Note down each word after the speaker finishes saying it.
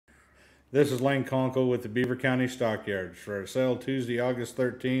This is Lane Conkle with the Beaver County Stockyards. For our sale Tuesday, August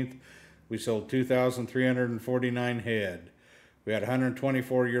 13th, we sold 2,349 head. We had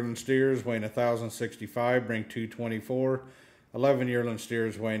 124 yearling steers weighing 1,065, bring 224. 11 yearling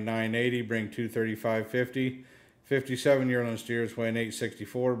steers weighing 980, bring 235.50. 57 yearling steers weighing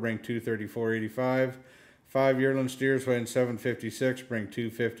 864, bring 234.85. 5 yearling steers weighing 756, bring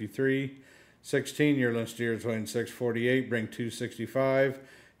 253. 16 yearling steers weighing 648, bring 265.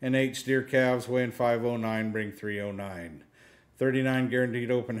 And 8 steer calves weighing 509, bring 309. 39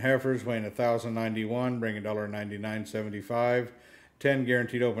 guaranteed open heifers weighing 1,091, bring $1.9975. 10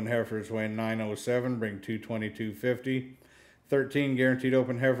 guaranteed open heifers weighing 907, bring $222.50. 13 guaranteed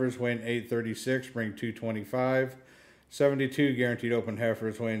open heifers weighing 836, bring $225. 72 guaranteed open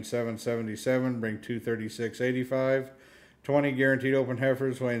heifers weighing 777, bring $236.85. 20 guaranteed open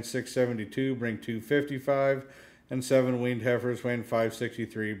heifers weighing 672, bring $255. And 7 weaned heifers weighing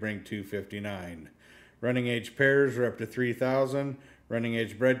 563, bring $259. Running age pairs are up to 3,000. Running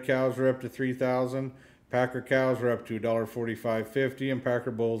age bred cows are up to 3,000. Packer cows are up to $1.4550, and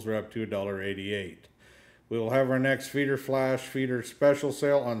Packer bulls are up to $1.88. We will have our next feeder flash feeder special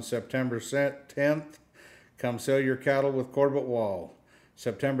sale on September 10th. Come sell your cattle with Corbett Wall.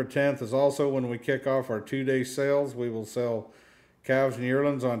 September 10th is also when we kick off our 2-day sales. We will sell calves and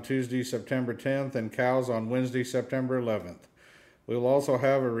yearlings on Tuesday, September 10th, and cows on Wednesday, September 11th. We will also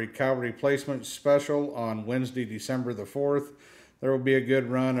have a cow replacement special on Wednesday, December the 4th. There will be a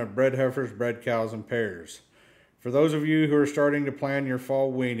good run of bred heifers, bred cows, and pairs. For those of you who are starting to plan your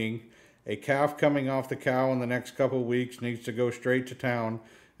fall weaning, a calf coming off the cow in the next couple of weeks needs to go straight to town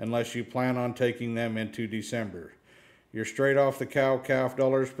unless you plan on taking them into December. Your straight off the cow calf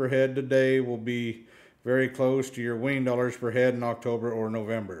dollars per head today will be very close to your wean dollars per head in October or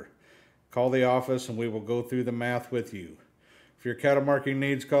November. Call the office and we will go through the math with you. For your cattle marking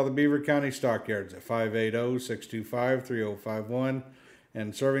needs, call the Beaver County Stockyards at 580-625-3051.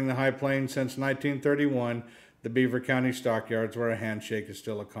 And serving the High Plains since 1931, the Beaver County Stockyards, where a handshake is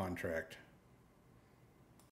still a contract.